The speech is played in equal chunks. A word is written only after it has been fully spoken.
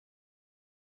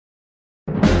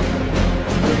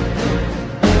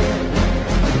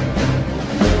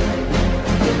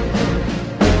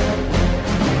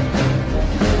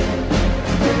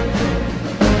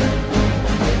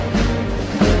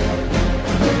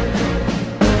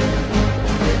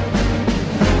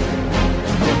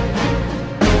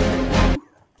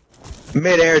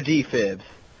Mid-air defib.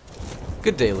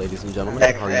 Good day, ladies and gentlemen.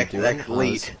 How are you doing?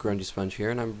 This is Grungy Sponge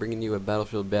here, and I'm bringing you a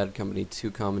Battlefield Bad Company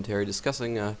 2 commentary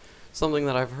discussing something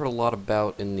that I've heard a lot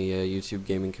about in the YouTube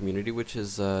gaming community, which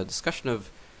is discussion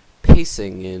of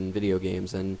pacing in video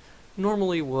games. And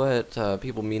normally what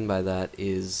people mean by that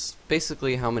is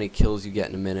basically how many kills you get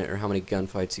in a minute or how many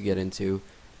gunfights you get into.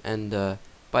 And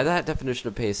by that definition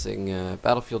of pacing,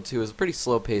 Battlefield 2 is a pretty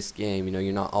slow-paced game. You know,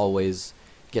 you're not always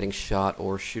getting shot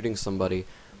or shooting somebody.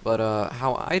 But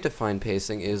how I define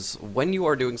pacing is when you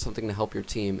are doing something to help your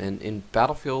team, and in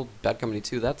Battlefield Bad Company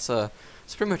 2, that's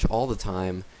it's pretty much all the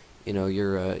time. You know,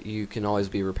 you can always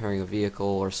be repairing a vehicle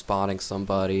or spotting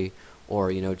somebody,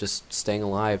 or just staying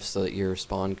alive so that your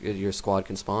squad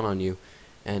can spawn on you.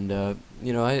 And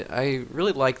I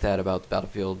really like that about the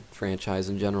Battlefield franchise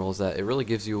in general, is that it really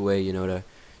gives you a way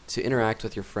to interact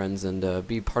with your friends and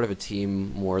be part of a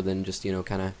team more than just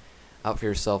kind of out for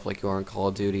yourself like you are in Call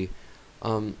of Duty.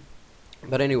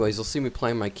 But anyways, you'll see me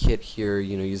playing my kit here,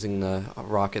 using the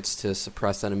rockets to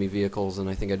suppress enemy vehicles, and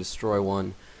I think I destroy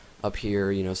one up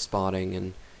here, spotting,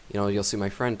 and you'll see my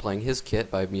friend playing his kit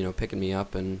by picking me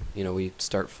up, and we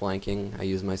start flanking. I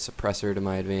use my suppressor to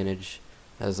my advantage,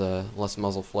 has a less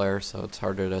muzzle flare, so it's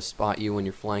harder to spot you when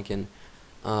you're flanking.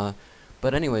 But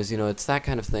anyways, it's that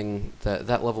kind of thing,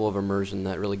 that level of immersion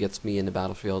that really gets me into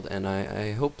Battlefield, and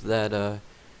I hope that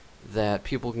that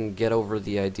people can get over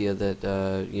the idea that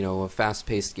a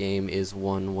fast-paced game is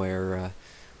one where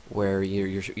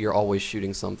you're always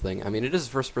shooting something. I mean, it is a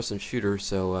first-person shooter,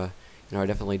 so I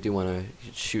definitely do want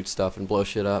to shoot stuff and blow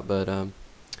shit up. But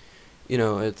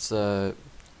it's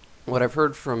what I've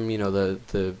heard from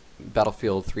the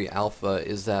Battlefield 3 Alpha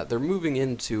is that they're moving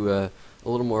into a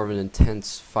little more of an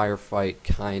intense firefight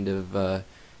kind of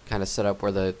setup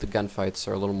where the gunfights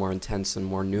are a little more intense and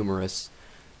more numerous.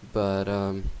 But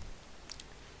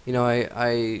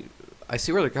I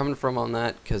see where they're coming from on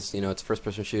that, because it's a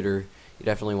first-person shooter. You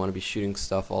definitely want to be shooting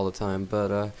stuff all the time.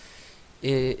 But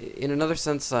in another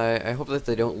sense, I hope that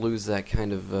they don't lose that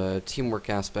kind of teamwork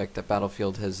aspect that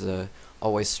Battlefield has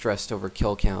always stressed over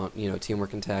kill count.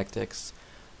 Teamwork and tactics.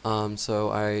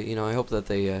 So I hope that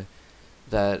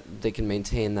they can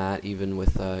maintain that even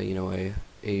with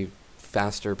a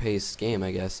faster-paced game,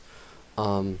 I guess.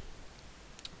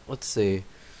 Let's see.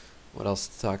 What else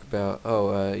to talk about?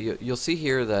 Oh, you'll see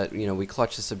here that we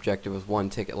clutch this objective with one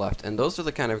ticket left, and those are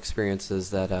the kind of experiences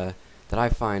that that I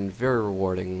find very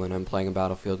rewarding when I'm playing a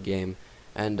Battlefield game.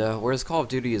 And whereas Call of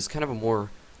Duty is kind of a more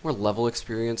level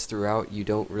experience throughout, you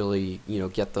don't really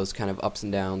get those kind of ups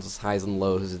and downs, those highs and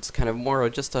lows. It's kind of more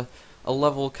of just a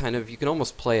level kind of, you can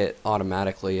almost play it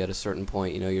automatically at a certain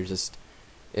point. You're just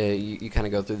you kind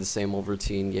of go through the same old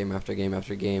routine game after game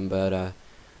after game, but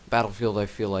Battlefield, I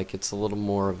feel like it's a little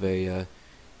more of a,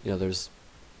 there's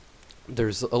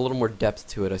a little more depth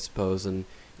to it, I suppose, and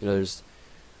there's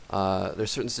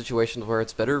certain situations where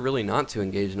it's better really not to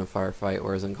engage in a firefight,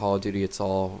 whereas in Call of Duty it's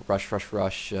all rush, rush,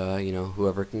 rush.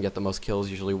 Whoever can get the most kills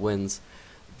usually wins.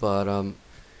 But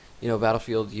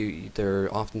Battlefield, there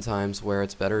are often times where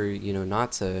it's better,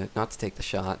 not to take the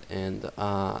shot, and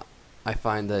I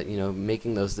find that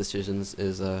making those decisions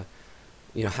is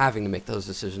having to make those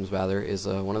decisions, rather, is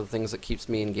one of the things that keeps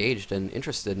me engaged and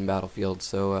interested in Battlefield.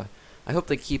 So I hope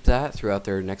they keep that throughout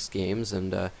their next games,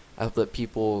 and I hope that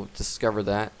people discover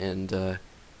that and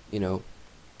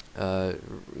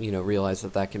realize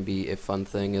that that can be a fun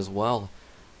thing as well.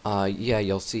 Yeah,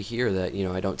 you'll see here that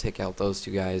I don't take out those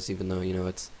two guys, even though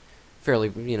it's fairly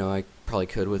I probably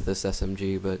could with this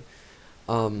SMG, but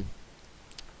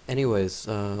anyways,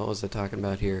 what was I talking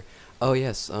about here? Oh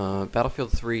yes,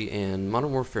 Battlefield 3 and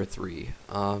Modern Warfare 3.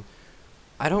 I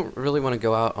don't really want to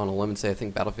go out on a limb and say I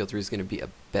think Battlefield 3 is going to be a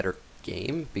better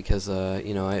game, because I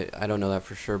don't know that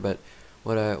for sure. But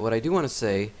what I do want to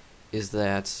say is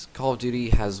that Call of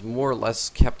Duty has more or less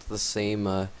kept the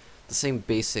same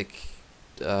basic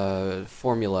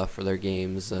formula for their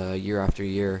games year after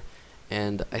year,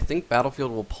 and I think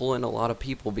Battlefield will pull in a lot of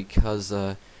people because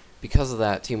of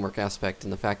that teamwork aspect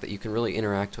and the fact that you can really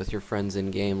interact with your friends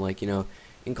in game. Like in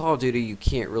Call of Duty you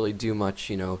can't really do much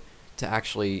to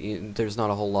actually, there's not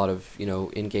a whole lot of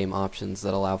in-game options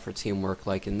that allow for teamwork.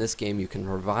 Like in this game, you can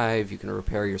revive, you can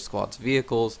repair your squad's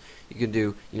vehicles, you can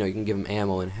do you can give them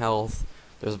ammo and health.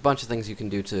 There's a bunch of things you can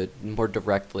do to more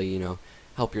directly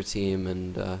help your team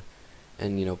and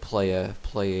play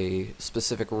a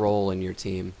specific role in your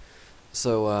team.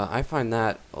 So I find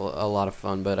that a lot of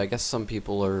fun, but I guess some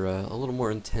people are a little more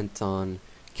intent on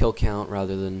kill count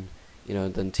rather than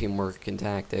than teamwork and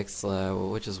tactics,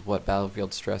 which is what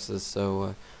Battlefield stresses.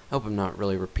 So I hope I'm not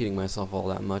really repeating myself all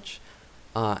that much.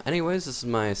 Anyways, this is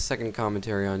my second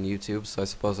commentary on YouTube, so I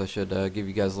suppose I should give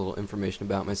you guys a little information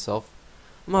about myself.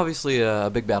 I'm obviously a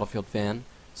big Battlefield fan,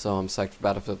 so I'm psyched for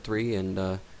Battlefield 3,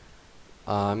 and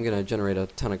I'm going to generate a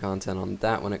ton of content on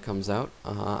that when it comes out.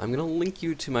 I'm going to link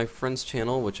you to my friend's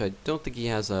channel, which I don't think he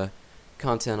has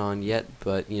content on yet,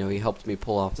 but you know, he helped me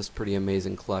pull off this pretty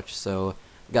amazing clutch, so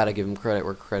gotta give him credit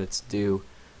where credit's due.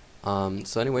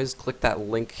 So anyways, click that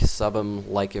link, sub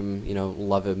him, like him, you know,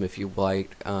 love him if you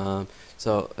like.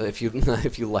 So if you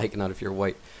if you like, not if you're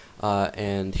white.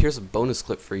 And here's a bonus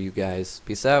clip for you guys.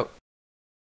 Peace out.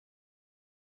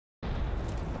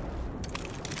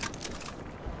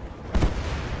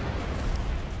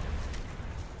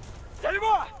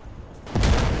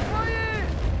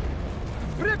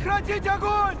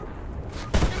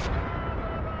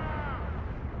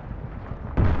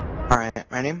 Alright,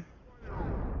 ready?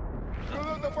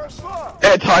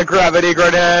 Anti-gravity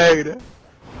grenade!